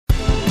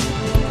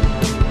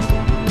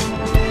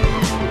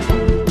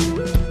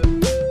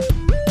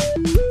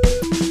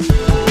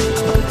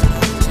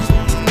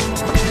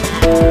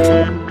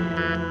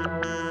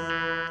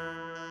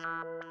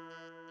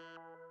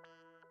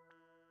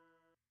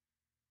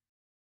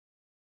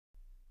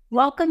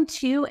Welcome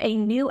to a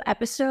new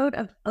episode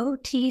of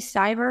OT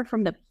Cyber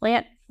from the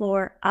plant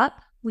floor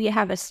up. We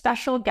have a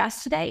special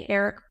guest today,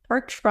 Eric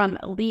Persch from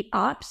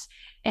EliteOps,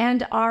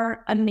 and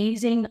our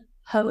amazing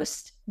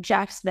host,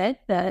 Jeff Smith,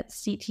 the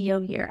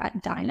CTO here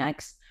at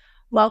Dynex.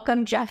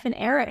 Welcome, Jeff and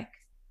Eric.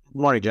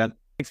 Good morning, Jen.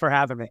 Thanks for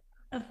having me.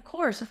 Of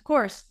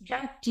course.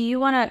 Jeff, do you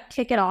want to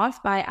kick it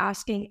off by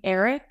asking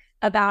Eric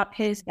about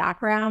his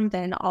background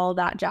and all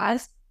that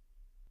jazz?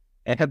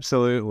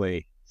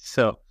 Absolutely.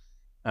 So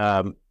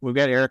we've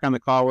got Eric on the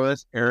call with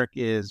us. Eric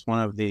is one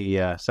of the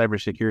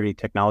cybersecurity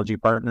technology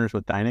partners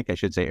with Dynex. I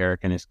should say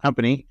Eric and his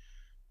company.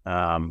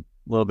 A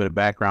little bit of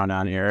background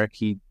on Eric.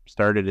 He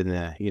started in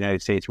the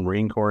United States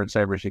Marine Corps in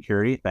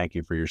cybersecurity. Thank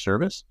you for your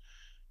service.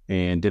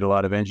 And did a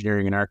lot of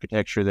engineering and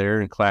architecture there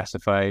and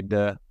classified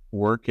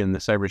work in the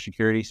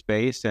cybersecurity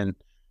space. And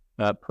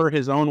per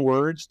his own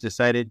words,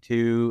 decided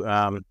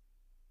to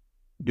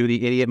do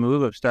the idiot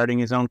move of starting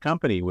his own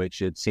company,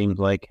 which it seems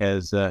like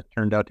has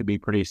turned out to be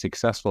pretty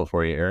successful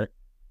for you, Eric.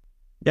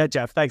 Yeah,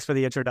 Jeff, thanks for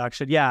the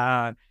introduction.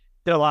 Yeah,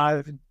 did a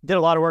lot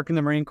of work in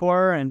the Marine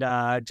Corps and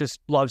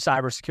just love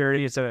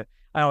cybersecurity.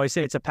 I always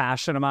say it's a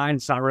passion of mine.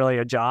 It's not really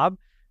a job.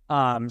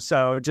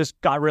 So just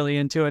got really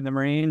into it in the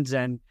Marines,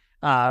 and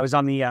I was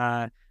on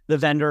the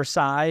vendor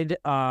side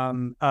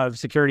of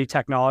security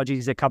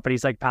technologies at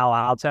companies like Palo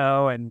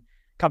Alto and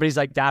companies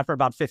like that for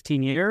about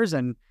 15 years,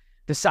 and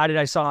decided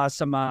I saw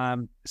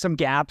some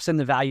gaps in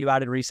the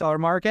value-added reseller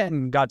market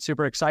and got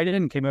super excited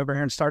and came over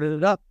here and started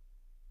it up.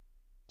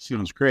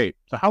 Sounds great.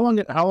 So how long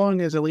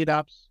is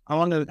EliteOps?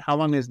 How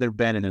long has there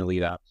been in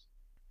EliteOps?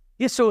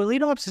 Yeah, so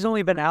EliteOps has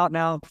only been out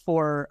now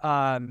for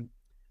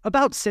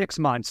about 6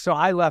 months. So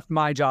I left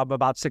my job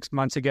about 6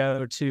 months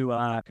ago to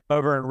come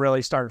over and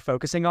really start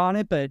focusing on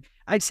it. But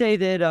I'd say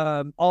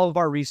that all of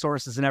our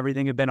resources and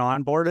everything have been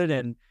onboarded,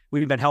 and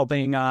we've been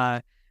helping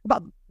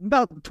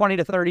about 20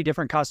 to 30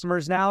 different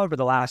customers now over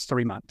the last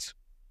 3 months.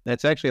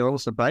 That's actually a little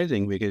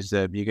surprising because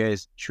you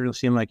guys sure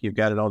seem like you've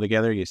got it all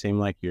together. You seem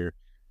like you've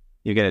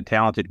got a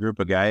talented group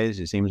of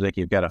guys. It seems like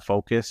you've got a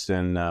focus,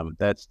 and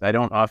I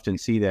don't often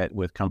see that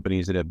with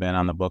companies that have been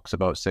on the books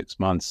about 6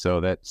 months.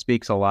 So that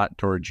speaks a lot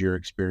towards your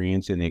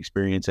experience and the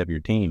experience of your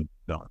team.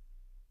 So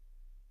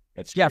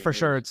yeah, for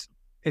sure.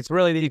 It's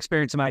really the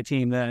experience of my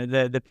team.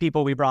 The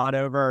people we brought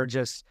over are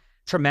just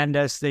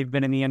tremendous. They've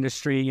been in the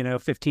industry,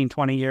 15,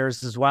 20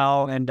 years as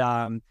well. And,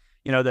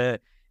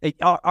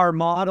 our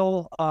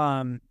model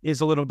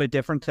is a little bit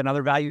different than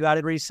other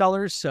value-added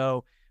resellers.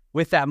 So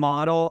with that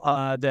model,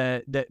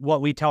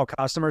 what we tell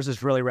customers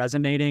is really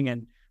resonating,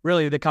 and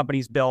really the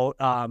company's built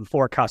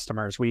for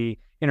customers. We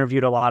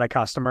interviewed a lot of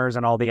customers,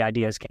 and all the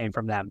ideas came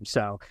from them.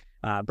 So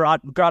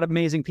brought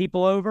amazing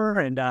people over,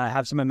 and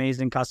have some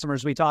amazing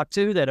customers we talked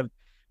to that have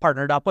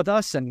partnered up with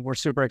us, and we're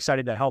super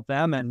excited to help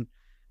them and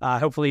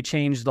hopefully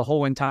change the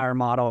whole entire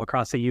model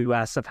across the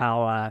U.S. of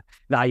how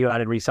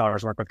value-added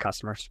resellers work with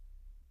customers.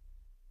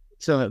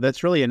 So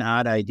that's really an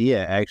odd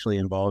idea, actually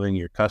involving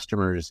your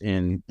customers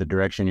in the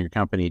direction your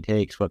company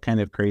takes. What kind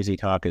of crazy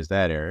talk is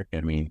that, Eric? I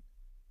mean,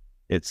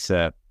 it's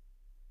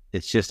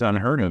just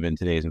unheard of in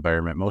today's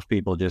environment. Most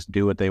people just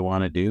do what they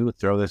want to do,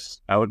 throw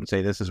this out and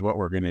say, this is what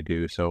we're going to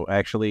do. So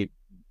actually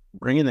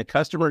bringing the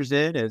customers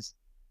in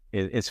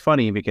it's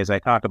funny because I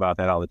talk about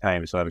that all the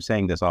time. So I'm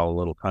saying this all a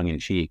little tongue in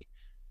cheek.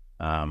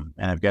 And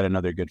I've got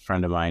another good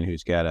friend of mine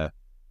who's got a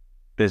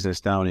business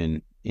down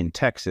in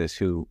Texas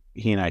who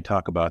he and I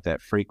talk about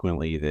that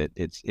frequently, that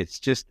it's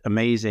just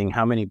amazing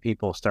how many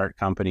people start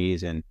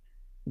companies, and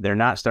they're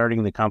not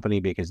starting the company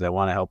because they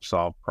want to help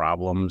solve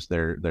problems.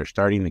 They're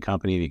starting the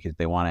company because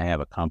they want to have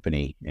a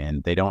company,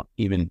 and they don't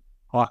even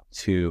talk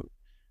to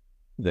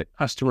the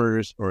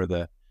customers or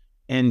the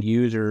end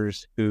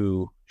users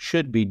who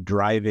should be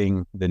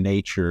driving the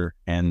nature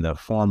and the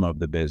form of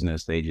the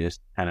business. They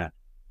just kind of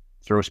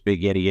throw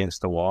spaghetti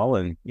against the wall,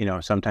 and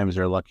sometimes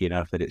they're lucky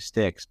enough that it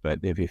sticks. But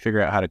if you figure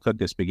out how to cook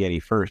the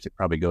spaghetti first, it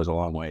probably goes a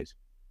long ways.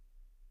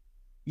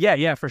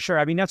 Yeah, for sure.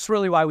 I mean, that's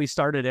really why we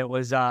started it.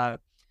 Was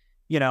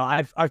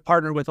I've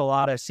partnered with a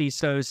lot of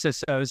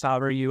CISOs,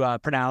 however you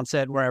pronounce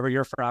it, wherever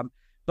you're from.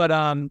 But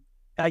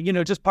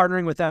just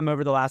partnering with them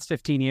over the last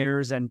 15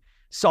 years and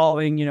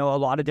solving a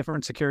lot of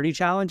different security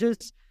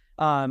challenges.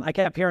 I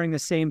kept hearing the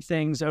same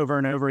things over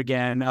and over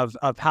again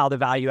of how the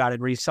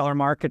value-added reseller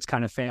market's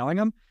kind of failing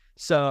them.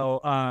 So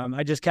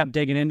I just kept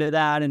digging into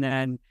that. And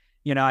then,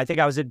 I think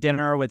I was at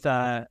dinner with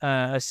a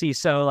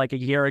CISO like a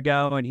year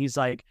ago, and he's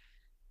like,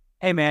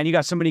 hey, man, you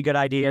got so many good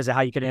ideas of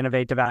how you could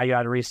innovate the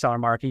value-added reseller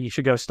market. You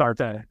should go start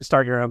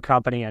your own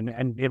company.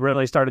 And it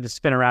really started to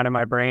spin around in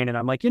my brain. And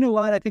I'm like, you know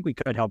what? I think we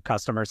could help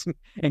customers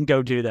and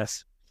go do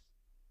this.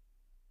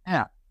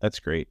 Yeah, that's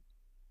great.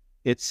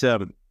 It's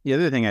the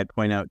other thing I'd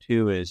point out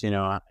too is,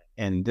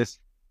 and this,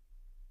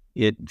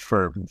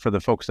 for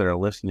the folks that are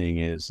listening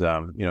is,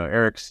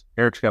 Eric's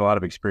got a lot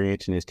of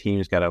experience, and his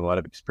team's got a lot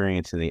of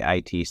experience in the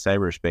IT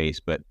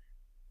cyberspace, but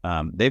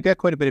they've got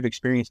quite a bit of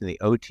experience in the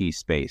OT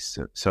space.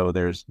 So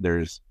there's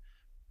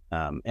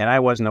and I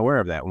wasn't aware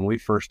of that when we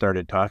first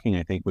started talking.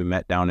 I think we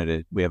met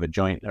down we have a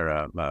joint or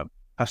a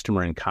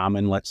customer in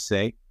common, let's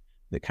say,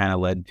 that kind of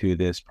led to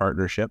this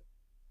partnership.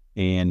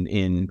 And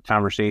in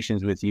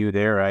conversations with you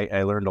there,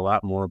 I learned a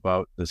lot more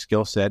about the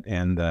skill set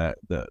and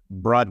the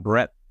broad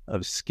breadth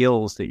of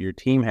skills that your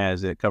team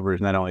has that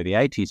covers not only the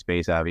IT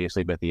space,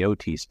 obviously, but the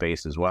OT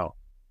space as well.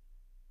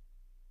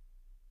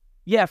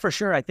 Yeah, for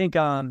sure. I think,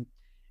 OT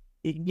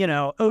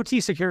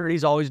security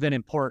has always been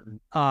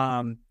important.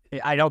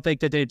 I don't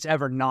think that it's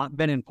ever not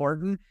been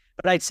important,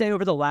 but I'd say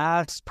over the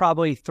last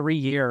probably 3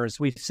 years,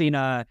 we've seen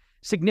a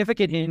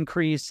significant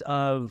increase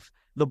of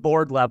the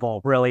board level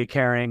really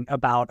caring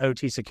about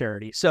OT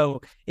security.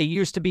 So it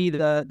used to be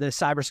the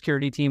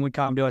cybersecurity team would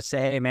come to us,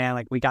 say, hey, man,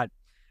 like we got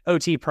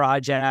OT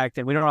project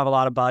and we don't have a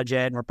lot of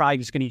budget and we're probably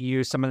just going to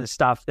use some of the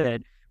stuff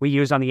that we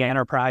use on the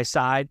enterprise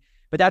side.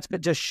 But that's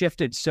been just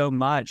shifted so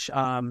much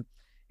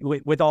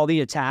with all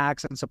the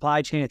attacks and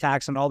supply chain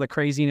attacks and all the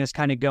craziness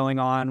kind of going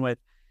on with,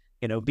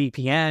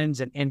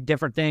 VPNs and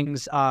different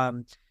things.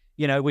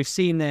 We've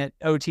seen that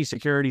OT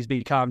security has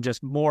become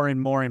just more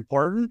and more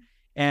important.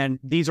 And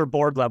these are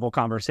board level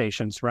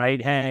conversations,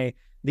 right? Hey,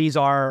 these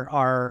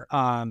are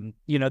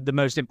the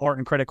most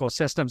important critical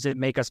systems that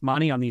make us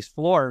money on these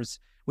floors.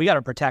 We got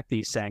to protect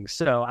these things.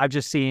 So I've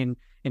just seen,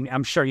 and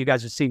I'm sure you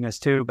guys have seen this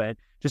too, but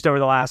just over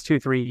the last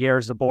 2-3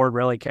 years, the board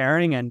really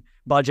caring and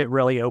budget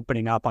really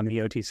opening up on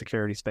the OT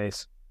security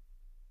space.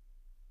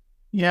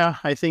 Yeah,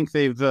 I think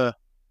they've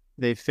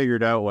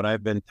figured out what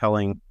I've been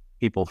telling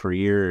people for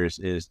years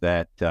is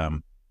that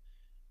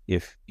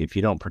if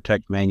you don't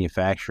protect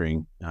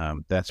manufacturing,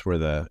 that's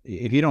where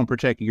if you don't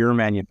protect your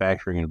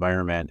manufacturing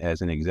environment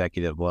as an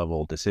executive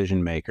level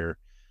decision maker,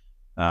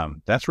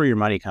 that's where your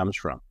money comes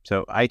from.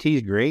 So IT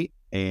is great,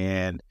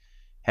 and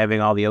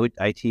having all the IT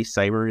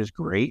cyber is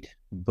great.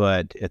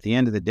 But at the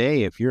end of the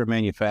day, if you're a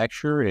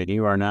manufacturer and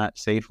you are not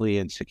safely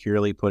and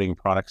securely putting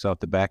products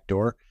out the back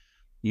door,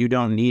 you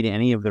don't need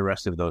any of the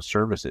rest of those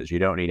services. You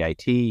don't need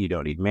IT, you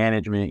don't need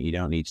management, you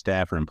don't need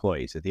staff or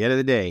employees. At the end of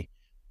the day,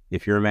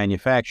 if you're a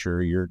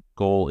manufacturer, your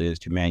goal is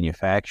to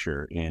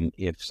manufacture. And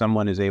if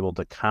someone is able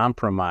to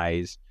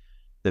compromise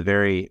the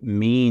very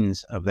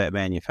means of that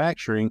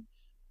manufacturing,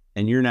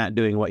 and you're not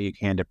doing what you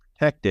can to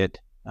protect it,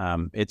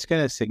 it's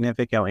going to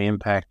significantly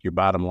impact your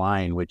bottom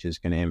line, which is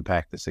going to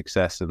impact the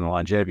success and the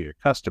longevity of your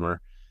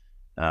customer.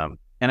 And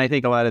I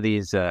think a lot of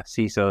these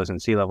CISOs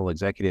and C-level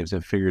executives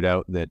have figured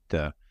out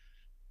that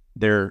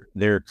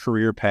their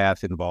career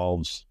path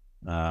involves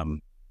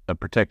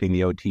protecting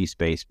the OT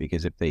space,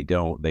 because if they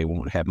don't, they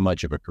won't have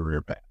much of a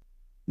career path.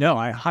 No,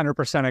 I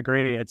 100%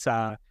 agree. It's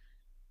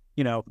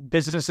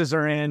businesses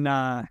are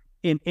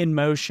in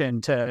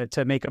motion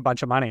to make a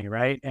bunch of money,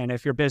 right? And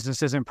if your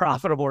business isn't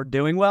profitable or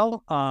doing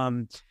well,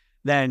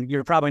 then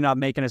you're probably not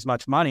making as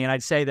much money. And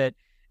I'd say that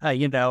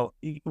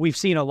we've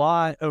seen a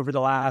lot over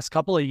the last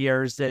couple of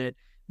years that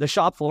the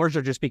shop floors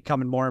are just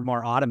becoming more and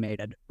more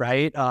automated,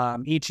 right?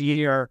 Each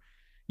year,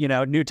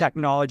 new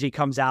technology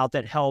comes out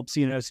that helps,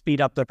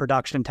 speed up the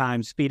production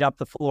times, speed up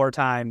the floor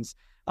times.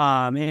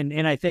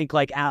 And I think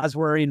as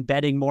we're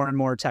embedding more and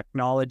more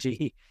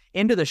technology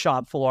into the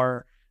shop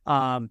floor,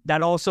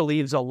 that also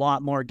leaves a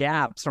lot more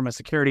gaps from a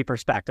security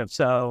perspective.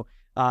 So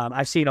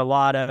I've seen a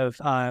lot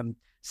of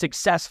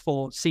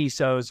successful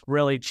CISOs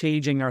really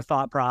changing their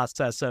thought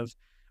process of,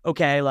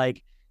 okay,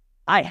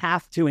 I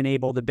have to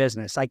enable the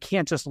business. I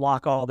can't just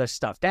lock all this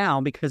stuff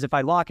down, because if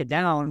I lock it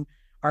down,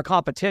 our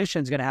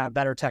competition is going to have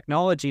better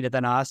technology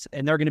than us,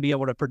 and they're going to be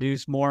able to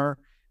produce more,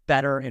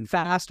 better, and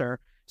faster.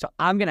 So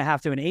I'm going to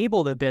have to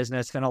enable the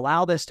business and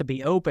allow this to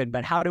be open.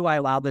 But how do I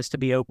allow this to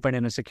be open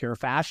in a secure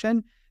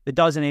fashion that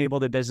does enable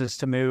the business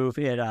to move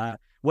at a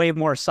way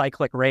more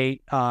cyclic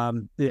rate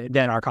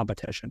than our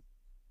competition?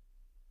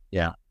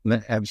 Yeah,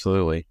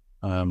 absolutely.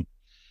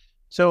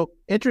 So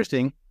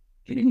interesting.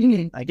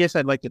 I guess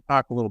I'd like to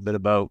talk a little bit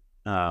about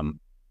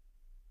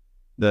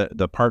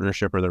the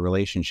partnership or the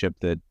relationship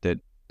that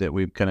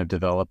we've kind of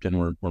developed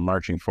and we're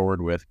marching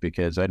forward with,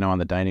 because I know on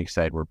the Dynex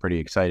side, we're pretty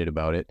excited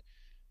about it.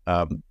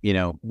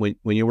 When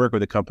you work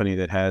with a company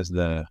that has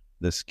the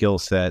skill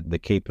set, the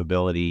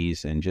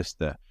capabilities, and just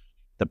the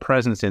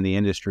presence in the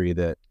industry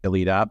that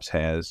EliteOps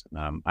has,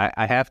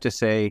 I have to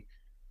say,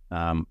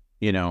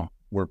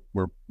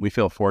 we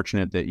feel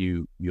fortunate that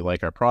you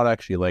like our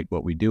products, you like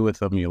what we do with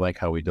them, you like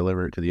how we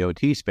deliver it to the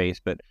OT space.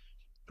 But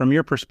from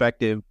your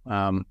perspective,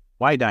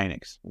 why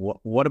Dynex?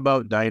 What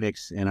about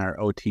Dynex and our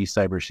OT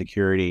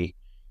cybersecurity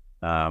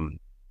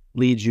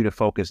leads you to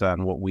focus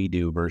on what we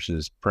do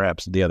versus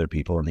perhaps the other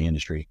people in the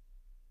industry?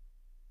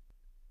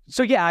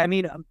 So yeah, I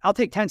mean, I'll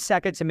take 10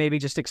 seconds and maybe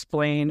just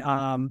explain the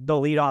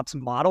EliteOps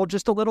model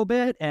just a little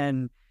bit.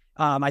 And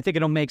I think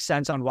it'll make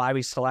sense on why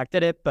we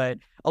selected it. But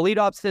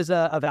EliteOps is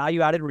a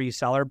value-added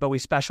reseller, but we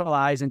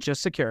specialize in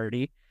just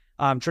security.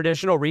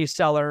 Traditional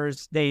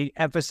resellers, they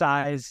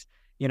emphasize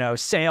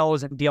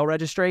sales and deal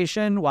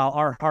registration, while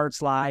our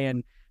hearts lie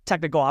in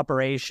technical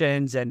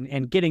operations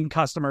and getting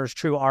customers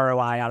true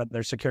ROI out of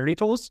their security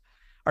tools.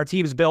 Our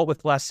team's built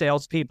with less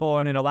salespeople,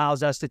 and it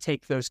allows us to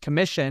take those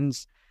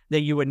commissions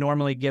that you would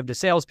normally give to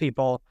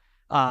salespeople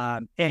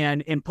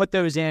and put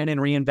those in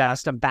and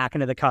reinvest them back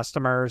into the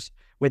customers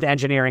with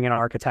engineering and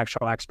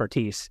architectural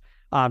expertise.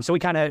 So we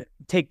kind of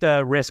take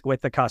the risk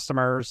with the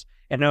customers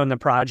and own the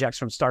projects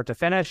from start to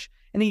finish.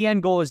 And the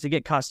end goal is to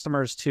get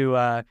customers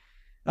to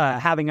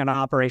having an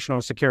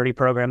operational security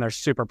program they're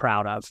super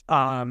proud of.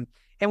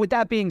 And with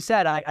that being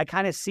said, I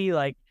kind of see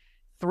like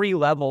 3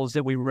 levels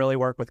that we really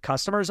work with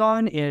customers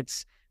on.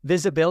 It's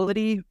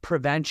visibility,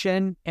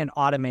 prevention, and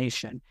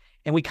automation.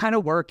 And we kind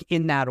of work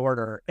in that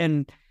order.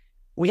 And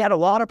we had a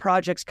lot of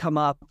projects come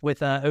up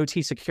with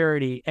OT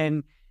security,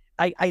 and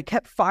I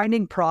kept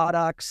finding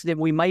products that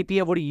we might be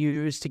able to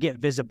use to get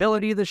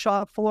visibility to the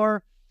shop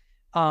floor.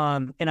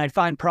 And I'd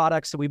find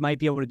products that we might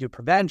be able to do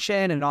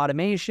prevention and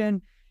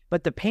automation.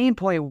 But the pain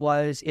point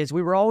is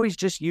we were always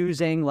just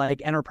using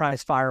like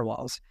enterprise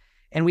firewalls,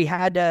 and we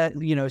had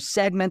to,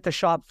 segment the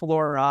shop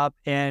floor up.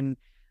 And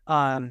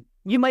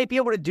you might be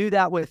able to do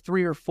that with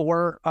 3 or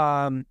 4,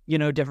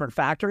 different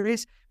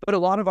factories. But a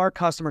lot of our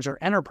customers are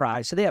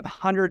enterprise, so they have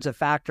hundreds of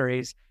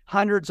factories,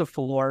 hundreds of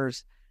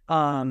floors.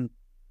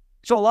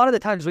 So a lot of the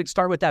times we'd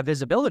start with that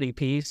visibility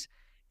piece,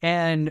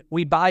 and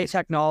we buy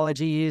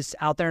technologies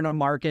out there in the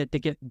market to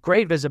get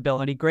great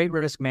visibility, great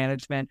risk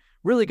management,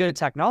 really good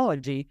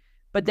technology.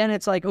 But then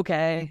it's like,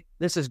 okay,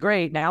 this is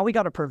great. Now we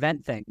got to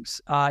prevent things.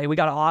 We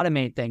got to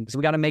automate things.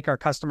 We got to make our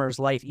customers'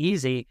 life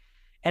easy.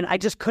 And I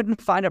just couldn't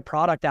find a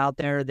product out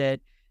there that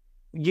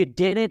you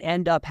didn't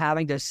end up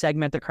having to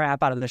segment the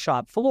crap out of the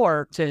shop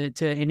floor to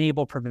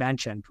enable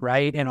prevention,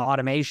 right, and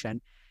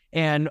automation.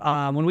 And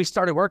when we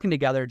started working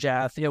together,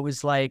 Jeff, it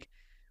was like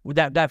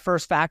that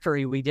first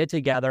factory we did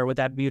together with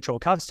that mutual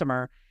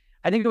customer,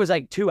 I think it was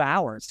like 2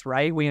 hours,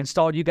 right? We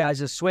installed you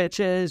guys'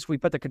 switches. We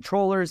put the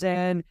controllers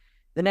in.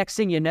 The next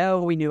thing you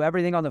know, we knew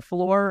everything on the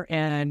floor.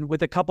 And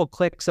with a couple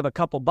clicks of a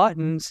couple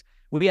buttons,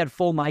 we had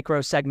full micro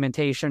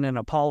segmentation and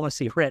a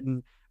policy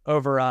written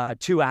over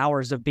 2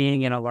 hours of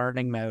being in a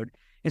learning mode.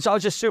 And so I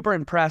was just super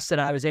impressed that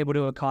I was able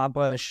to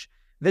accomplish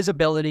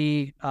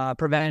visibility,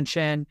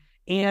 prevention,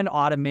 and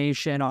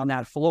automation on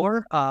that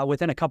floor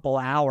within a couple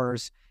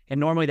hours. And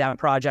normally that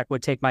project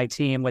would take my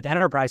team with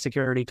enterprise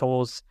security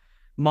tools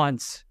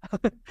months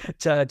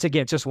to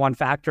get just one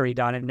factory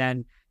done. And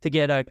then to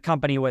get a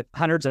company with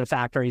hundreds of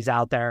factories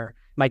out there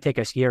might take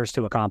us years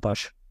to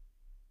accomplish.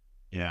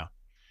 Yeah.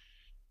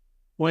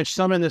 Which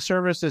some in the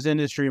services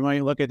industry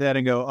might look at that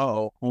and go,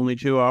 oh, only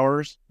 2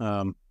 hours.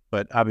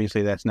 But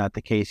obviously that's not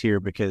the case here,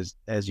 because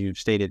as you've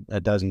stated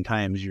a dozen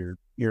times, your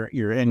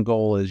end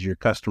goal is your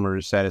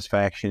customer's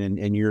satisfaction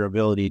and your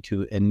ability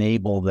to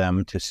enable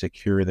them to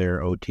secure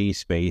their OT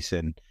space.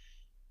 And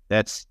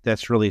that's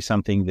really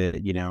something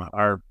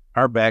that,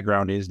 our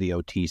background is the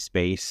OT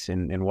space.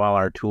 And while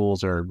our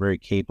tools are very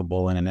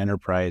capable in an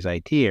enterprise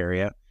IT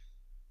area,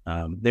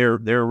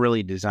 they're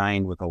really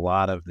designed with a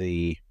lot of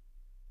the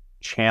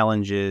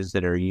challenges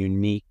that are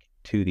unique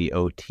to the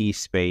OT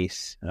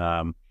space.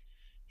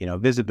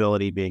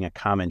 Visibility being a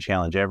common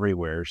challenge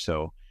everywhere.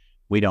 So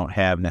we don't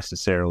have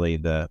necessarily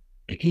the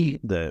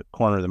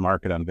corner of the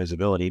market on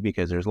visibility,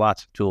 because there's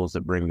lots of tools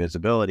that bring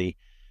visibility.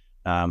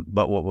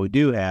 But what we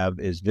do have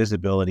is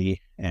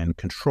visibility and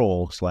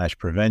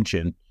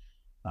control/prevention,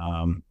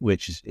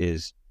 which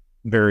is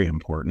very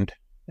important.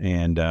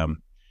 And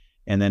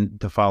then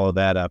to follow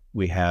that up,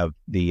 we have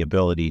the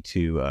ability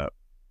to,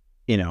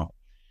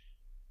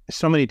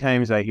 so many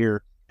times I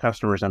hear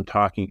customers I'm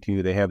talking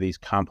to, they have these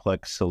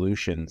complex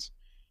solutions,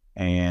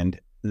 and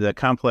the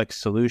complex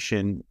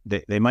solution,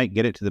 they might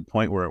get it to the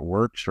point where it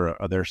works, or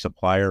their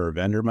supplier or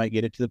vendor might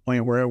get it to the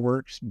point where it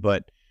works.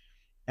 But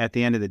at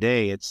the end of the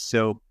day, it's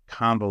so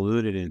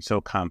convoluted and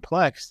so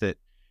complex that,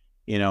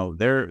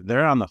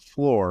 they're on the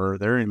floor,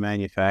 they're in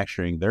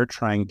manufacturing, they're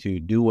trying to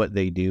do what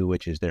they do,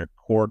 which is their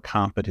core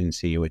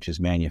competency, which is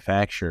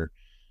manufacture.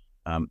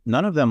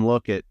 None of them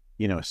look at,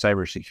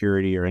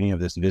 cybersecurity or any of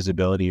this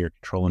visibility or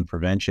control and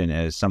prevention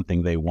as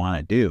something they want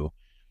to do.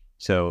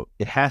 So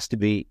it has to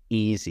be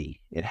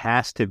easy. It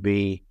has to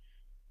be,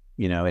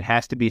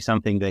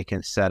 something they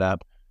can set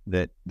up,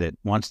 that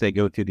once they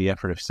go through the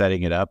effort of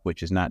setting it up,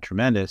 which is not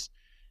tremendous,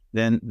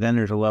 then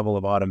there's a level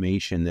of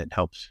automation that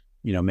helps,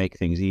 make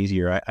things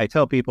easier. I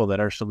tell people that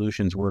our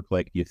solutions work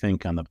like you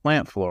think on the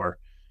plant floor.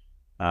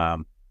 I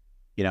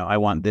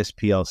want this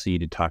PLC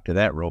to talk to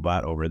that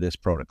robot over this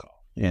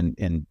protocol.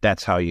 And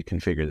that's how you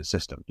configure the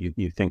system.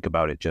 You think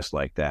about it just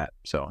like that.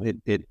 So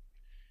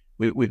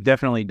we've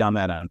definitely done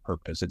that on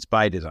purpose. It's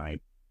by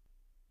design.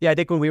 Yeah, I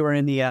think when we were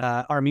in the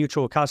our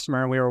mutual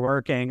customer and we were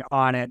working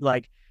on it,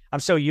 like, I'm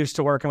so used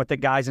to working with the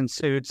guys in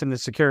suits and the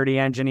security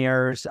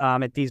engineers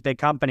at these big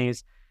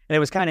companies. And it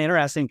was kind of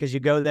interesting because you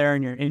go there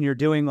and you're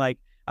doing like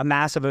a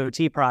massive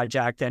OT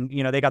project, and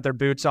they got their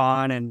boots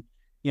on and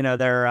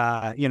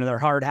their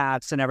hard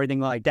hats and everything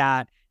like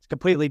that. It's a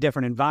completely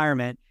different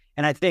environment.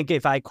 And I think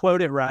if I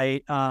quote it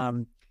right,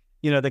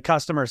 the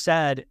customer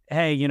said,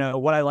 hey,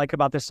 what I like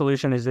about this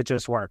solution is it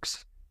just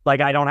works. Like,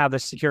 I don't have the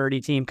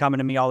security team coming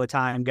to me all the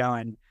time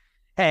going,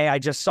 hey, I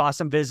just saw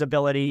some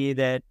visibility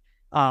that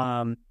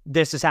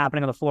this is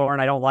happening on the floor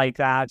and I don't like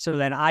that. So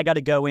then I got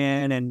to go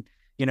in and,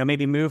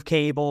 maybe move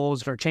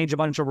cables or change a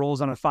bunch of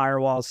rules on a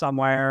firewall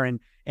somewhere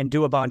and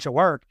do a bunch of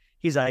work.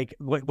 he's like,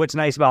 what's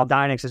nice about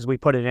Dynex is we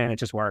put it in, it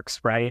just works,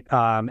 right?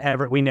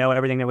 We know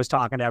everything that was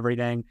talking to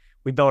everything.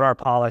 We built our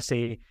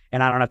policy,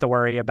 and I don't have to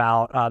worry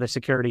about the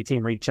security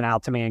team reaching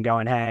out to me and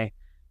going, hey,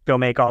 go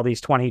make all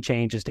these 20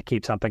 changes to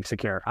keep something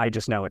secure. I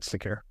just know it's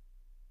secure.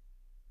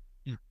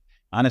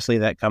 Honestly,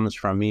 that comes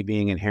from me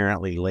being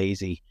inherently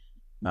lazy.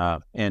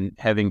 And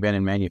having been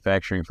in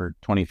manufacturing for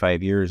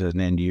 25 years as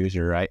an end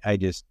user, I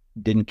just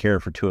didn't care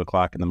for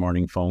 2:00 in the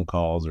morning phone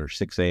calls or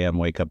 6 a.m.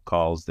 wake up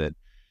calls that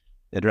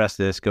address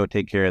this, go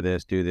take care of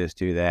this,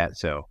 do that.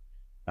 So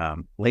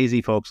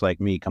lazy folks like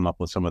me come up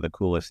with some of the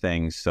coolest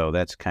things. So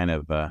that's kind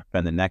of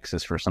been the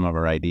nexus for some of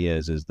our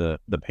ideas, is the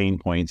pain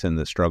points and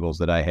the struggles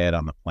that I had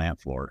on the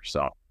plant floor.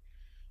 So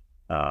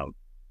I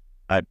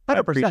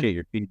appreciate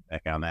your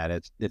feedback on that.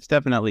 It's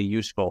definitely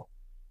useful.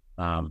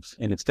 And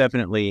it's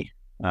definitely,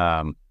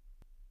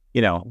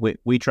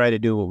 we try to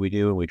do what we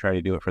do, and we try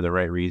to do it for the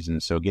right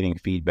reasons. So getting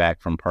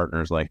feedback from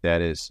partners like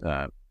that is,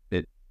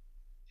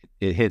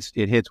 it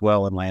hits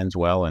well and lands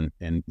well, and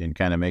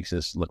kind of makes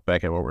us look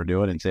back at what we're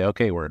doing and say,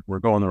 okay, we're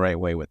going the right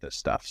way with this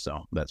stuff.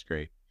 So that's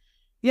great.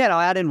 Yeah. And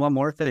I'll add in one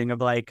more thing of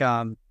like,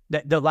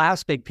 the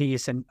last big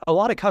piece, and a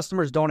lot of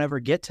customers don't ever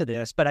get to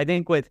this, but I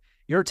think with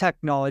your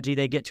technology,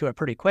 they get to it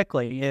pretty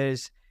quickly,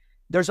 is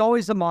there's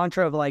always the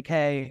mantra of like,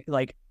 hey,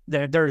 like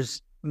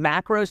there's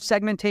macro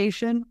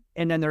segmentation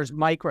and then there's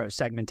micro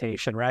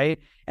segmentation, right?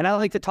 And I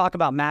like to talk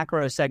about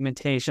macro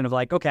segmentation of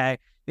like, okay,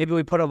 maybe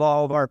we put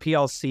all of our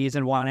PLCs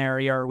in one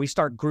area, or we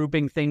start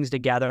grouping things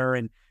together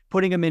and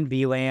putting them in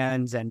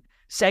VLANs and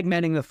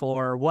segmenting the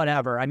floor,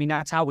 whatever. I mean,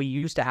 that's how we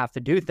used to have to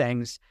do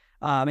things.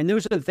 And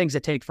those are the things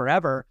that take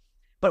forever.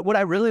 But what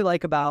I really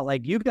like about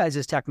like you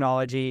guys'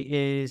 technology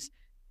is,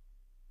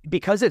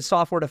 because it's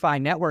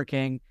software-defined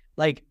networking,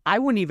 like I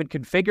wouldn't even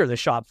configure the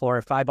shop floor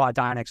if I bought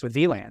Dynex with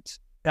VLANs.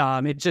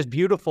 It's just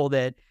beautiful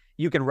that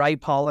you can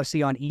write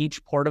policy on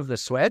each port of the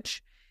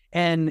switch,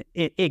 and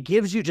it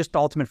gives you just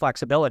ultimate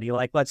flexibility.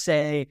 Like, let's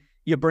say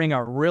you bring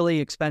a really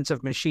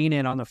expensive machine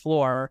in on the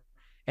floor,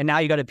 and now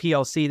you got a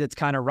PLC that's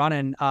kind of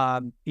running,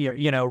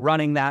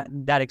 running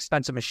that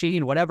expensive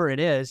machine, whatever it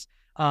is.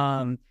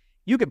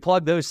 You could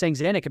plug those things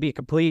in. It could be a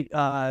complete,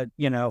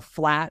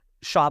 flat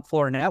shop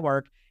floor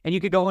network. And you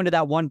could go into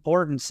that one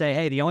port and say,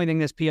 hey, the only thing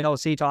this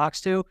PLC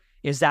talks to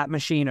is that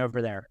machine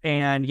over there.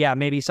 And yeah,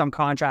 maybe some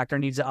contractor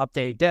needs to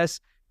update this.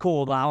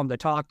 Cool, allow them to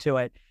talk to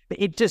it. But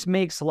it just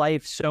makes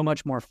life so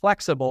much more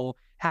flexible,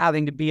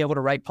 having to be able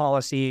to write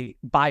policy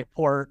by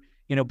port,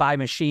 by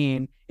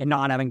machine, and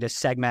not having to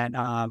segment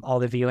all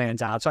the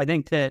VLANs out. So I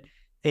think that,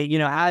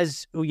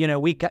 as,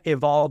 we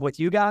evolve with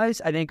you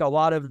guys, I think a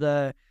lot of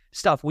the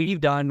stuff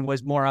we've done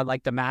was more on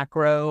like the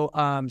macro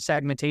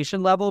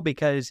segmentation level,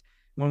 because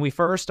when we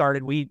first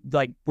started, we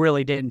like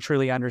really didn't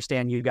truly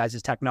understand you guys'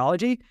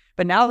 technology.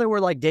 But now that we're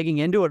like digging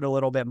into it a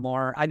little bit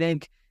more, I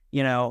think,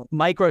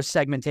 micro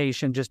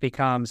segmentation just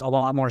becomes a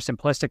lot more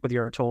simplistic with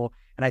your tool.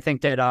 And I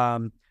think that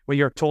with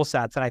your tool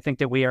sets, and I think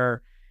that we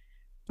are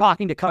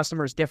talking to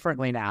customers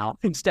differently now.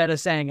 Instead of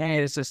saying,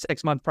 hey, this is a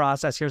 6-month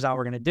process, here's how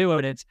we're going to do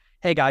it. It's,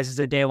 hey guys, it's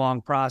a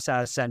day-long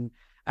process. And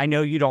I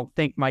know you don't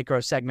think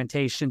micro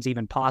segmentation is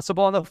even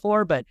possible on the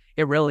floor, but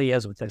it really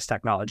is with this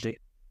technology.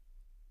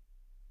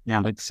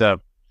 Yeah, it's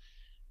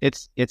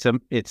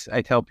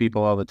I tell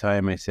people all the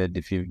time, I said,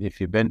 if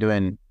you've been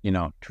doing,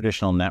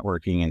 traditional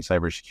networking and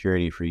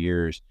cybersecurity for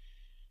years,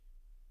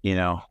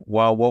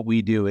 while what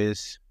we do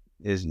is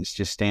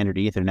just standard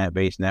Ethernet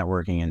based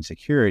networking and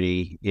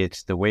security,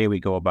 it's the way we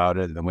go about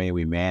it, the way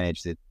we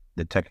manage the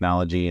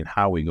technology and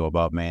how we go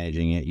about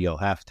managing it. You'll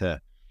have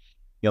to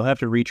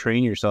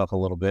retrain yourself a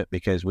little bit,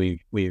 because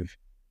we've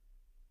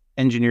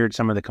engineered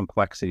some of the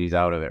complexities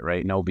out of it,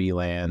 right? No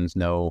VLANs,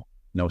 no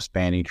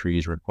spanning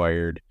trees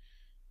required,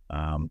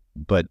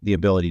 but the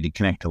ability to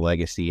connect to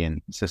legacy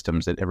and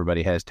systems that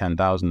everybody has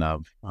 10,000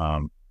 of.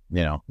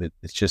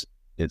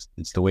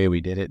 It's the way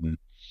we did it, and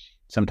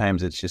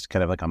sometimes it's just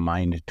kind of like a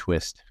mind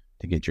twist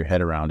to get your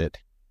head around it.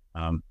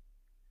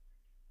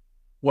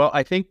 Well,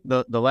 I think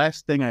the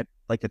last thing I'd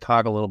like to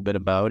talk a little bit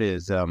about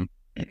is, have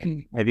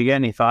you got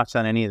any thoughts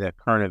on any of the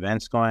current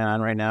events going on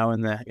right now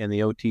in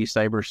the OT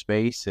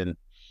cyberspace, and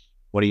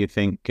what do you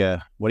think?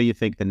 What do you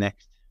think the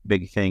next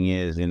big thing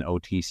is in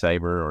OT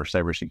cyber or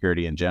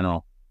cybersecurity in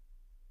general?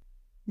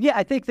 Yeah,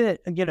 I think that,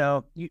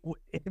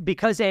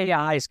 because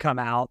AI has come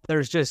out,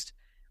 there's just,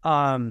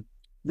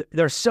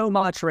 there's so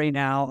much right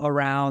now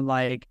around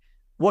like,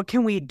 what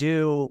can we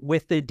do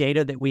with the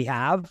data that we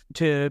have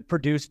to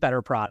produce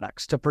better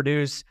products, to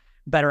produce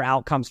better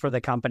outcomes for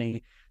the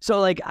company? So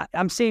like,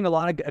 I'm seeing a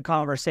lot of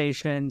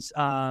conversations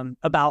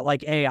about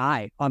like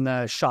AI on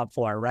the shop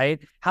floor, right?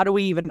 How do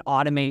we even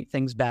automate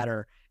things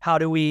better? How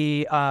do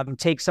we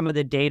take some of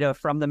the data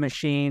from the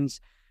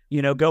machines,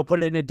 go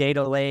put it in a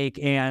data lake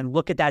and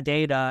look at that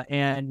data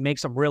and make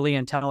some really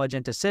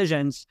intelligent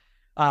decisions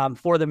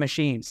for the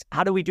machines?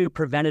 How do we do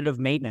preventative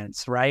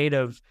maintenance, right?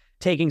 Of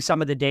taking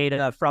some of the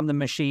data from the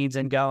machines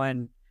and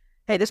going,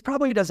 hey, this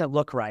probably doesn't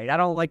look right. I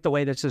don't like the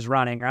way this is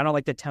running, or I don't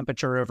like the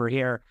temperature over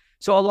here.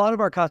 So a lot of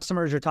our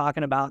customers are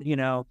talking about,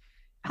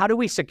 how do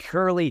we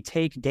securely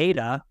take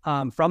data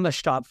from the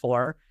shop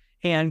floor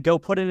and go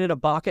put it in a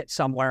bucket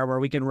somewhere where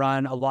we can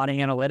run a lot of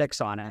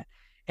analytics on it?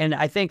 And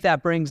I think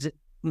that brings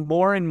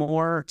more and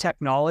more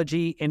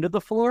technology into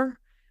the floor,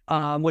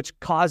 which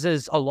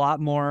causes a lot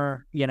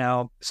more,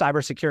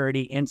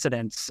 cybersecurity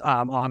incidents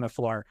on the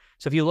floor.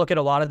 So if you look at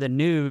a lot of the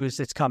news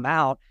that's come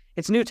out,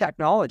 it's new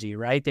technology,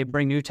 right? They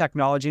bring new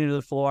technology into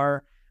the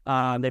floor.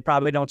 They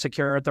probably don't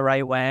secure it the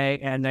right way,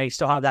 and they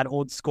still have that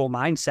old school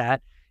mindset.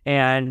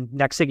 And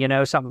next thing you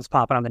know, something's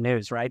popping on the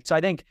news, right? So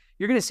I think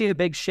you're going to see a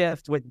big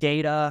shift with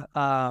data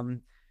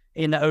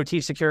in the OT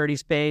security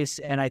space.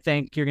 And I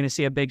think you're going to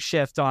see a big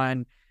shift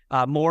on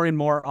more and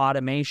more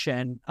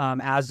automation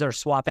as they're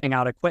swapping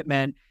out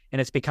equipment, and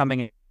it's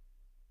becoming.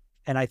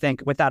 And I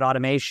think with that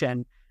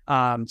automation,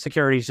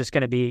 security is just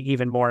going to be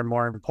even more and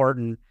more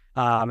important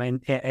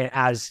and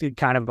as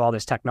kind of all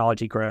this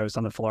technology grows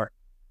on the floor.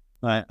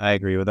 I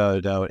agree. Without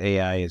a doubt,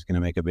 AI is going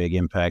to make a big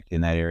impact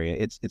in that area.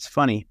 It's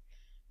funny.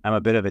 I'm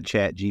a bit of a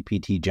chat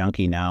GPT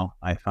junkie now.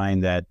 I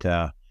find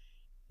that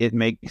it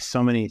makes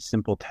so many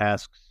simple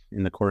tasks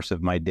in the course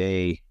of my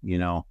day,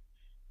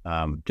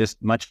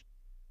 just much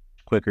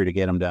quicker to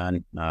get them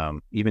done.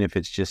 Even if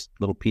it's just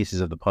little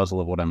pieces of the puzzle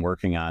of what I'm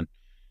working on,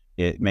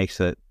 it makes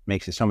it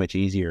so much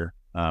easier.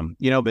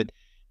 But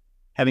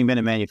having been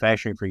in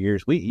manufacturing for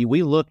years,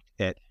 we looked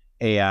at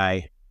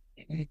AI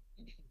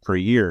for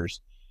years,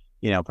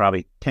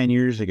 probably 10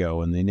 years ago,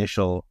 when the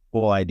initial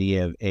whole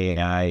idea of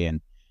AI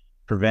and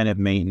preventive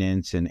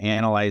maintenance and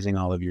analyzing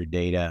all of your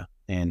data.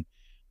 And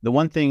the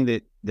one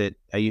thing that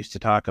I used to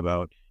talk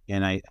about,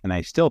 and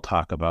I still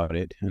talk about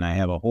it, and I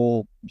have a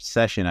whole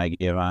session I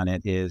give on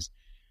it, is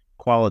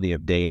quality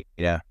of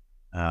data.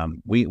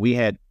 We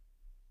had,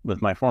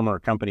 with my former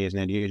company as an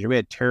end user, we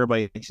had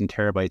terabytes and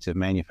terabytes of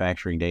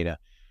manufacturing data.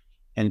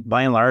 And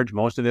by and large,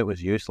 most of it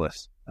was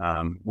useless.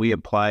 We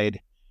applied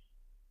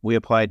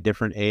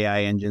different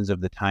AI engines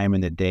of the time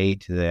and the day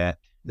to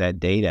that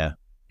data.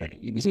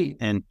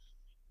 And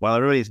while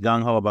everybody's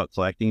gung-ho about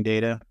collecting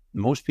data,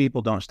 most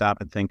people don't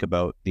stop and think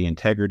about the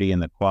integrity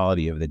and the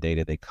quality of the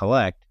data they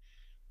collect.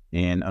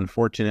 And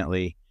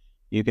unfortunately,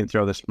 you can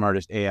throw the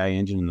smartest AI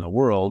engine in the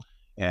world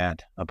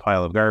at a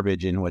pile of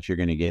garbage, and what you're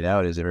going to get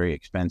out is a very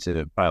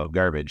expensive pile of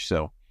garbage.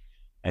 So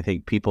I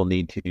think people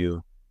need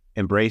to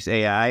embrace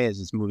AI as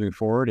it's moving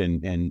forward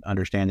and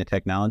understand the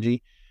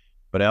technology,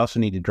 but I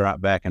also need to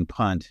drop back and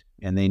punt,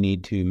 and they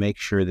need to make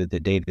sure that the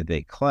data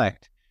they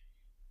collect,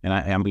 and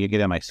I'm going to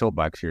get on my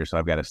soapbox here, so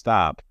I've got to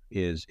stop,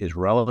 is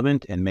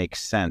relevant and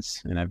makes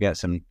sense. And I've got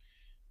some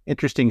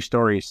interesting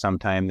stories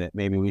sometime that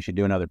maybe we should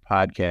do another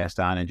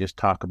podcast on and just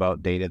talk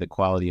about data, the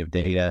quality of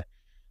data,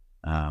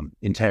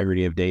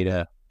 integrity of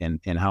data, and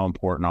how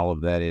important all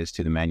of that is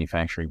to the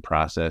manufacturing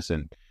process.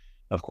 And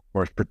of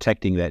course,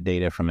 protecting that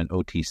data from an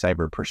OT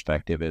cyber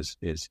perspective is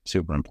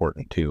super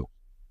important too.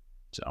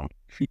 So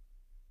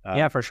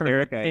yeah, for sure.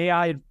 Eric,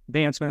 AI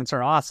advancements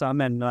are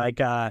awesome. And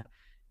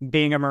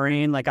being a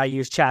Marine, I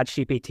use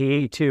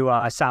ChatGPT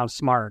to sound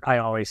smart, I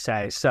always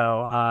say.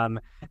 So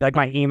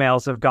my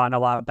emails have gotten a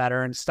lot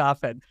better and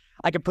stuff. And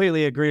I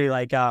completely agree.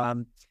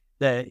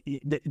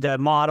 The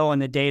model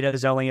and the data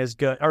is only as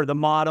good, or the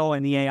model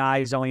and the AI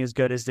is only as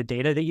good as the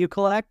data that you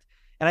collect.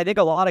 And I think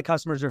a lot of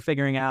customers are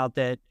figuring out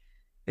that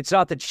it's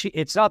not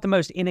the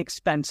most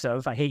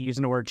inexpensive. I hate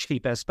using the word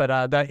cheapest,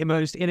 but the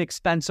most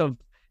inexpensive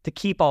to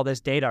keep all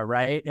this data,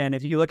 right? And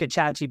if you look at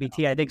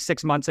ChatGPT, I think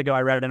 6 months ago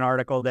I read an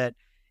article that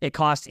it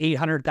costs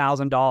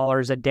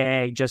 $800,000 a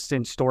day just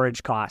in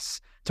storage costs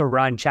to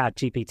run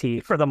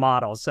ChatGPT for the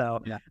model.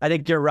 So yeah. I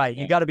think you're right.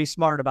 You got to be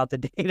smart about the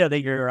data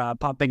that you're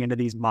pumping into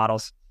these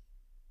models.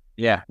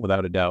 Yeah,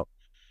 without a doubt.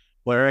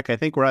 Well, Eric, I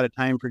think we're out of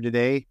time for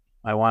today.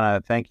 I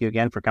want to thank you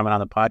again for coming on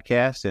the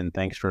podcast, and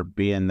thanks for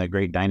being the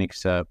great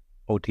Dynex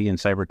OT and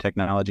cyber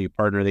technology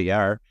partner that you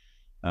are.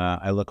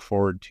 I look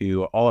forward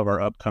to all of our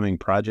upcoming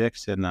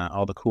projects and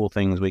all the cool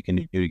things we can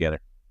do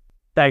together.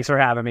 Thanks for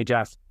having me,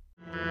 Jeff.